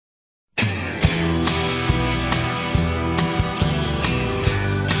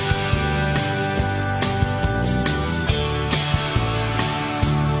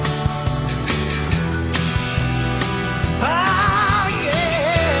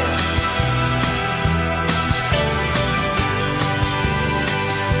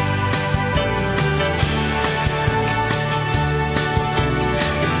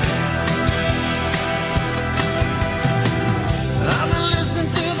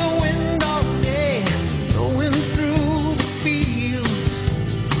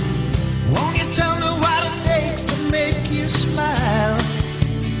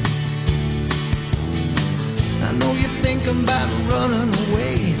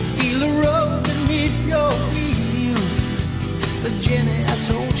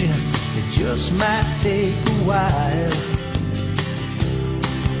this might take a while.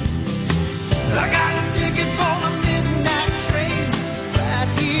 I got a ticket for the midnight train right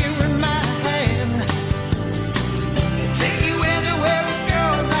here in my hand. Take you anywhere,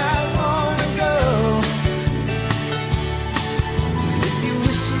 girl, I wanna go. If you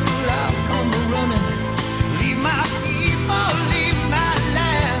whistle, I'll come running. Leave my people, leave my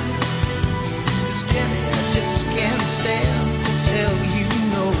land. Miss Jenny, I just can't stand to tell you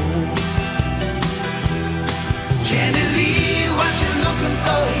no. Jenny Lee, what you looking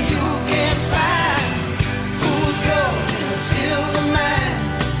for? You can't find. Fool's gold in a silver mine.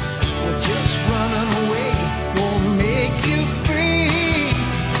 Well, just running away won't make you free.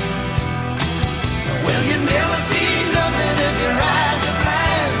 Well, you never see nothing if your eyes are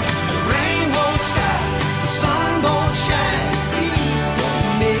blind. The rain won't stop, the sun won't shine. Please don't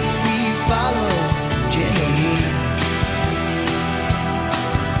make me follow Jenny Lee.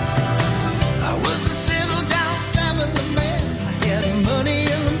 I was a settled down family man. I had money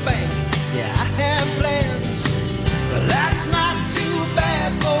in the bank. Yeah, I had plans. But that's not too bad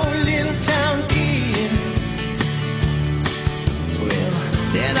for a little town kid. Well,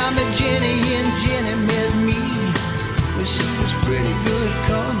 then I met Jenny and Jenny met me. Well, she was pretty good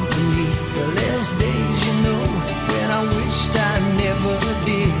company. The last days, you know, when I wished I never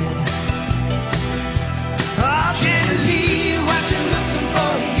did. Oh, Jenny Lee, what you looking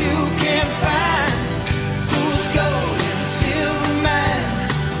for? You can't find. Fool's gold in a silver mine.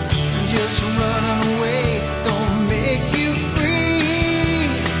 Just running away don't make you free.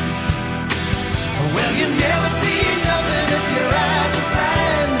 Well, you never see nothing if your eyes are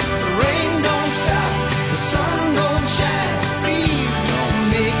blind. The rain don't stop, the sun don't shine. Please don't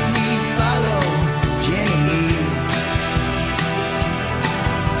make me follow Jenny Lee.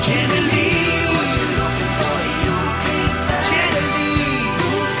 Jenny Lee.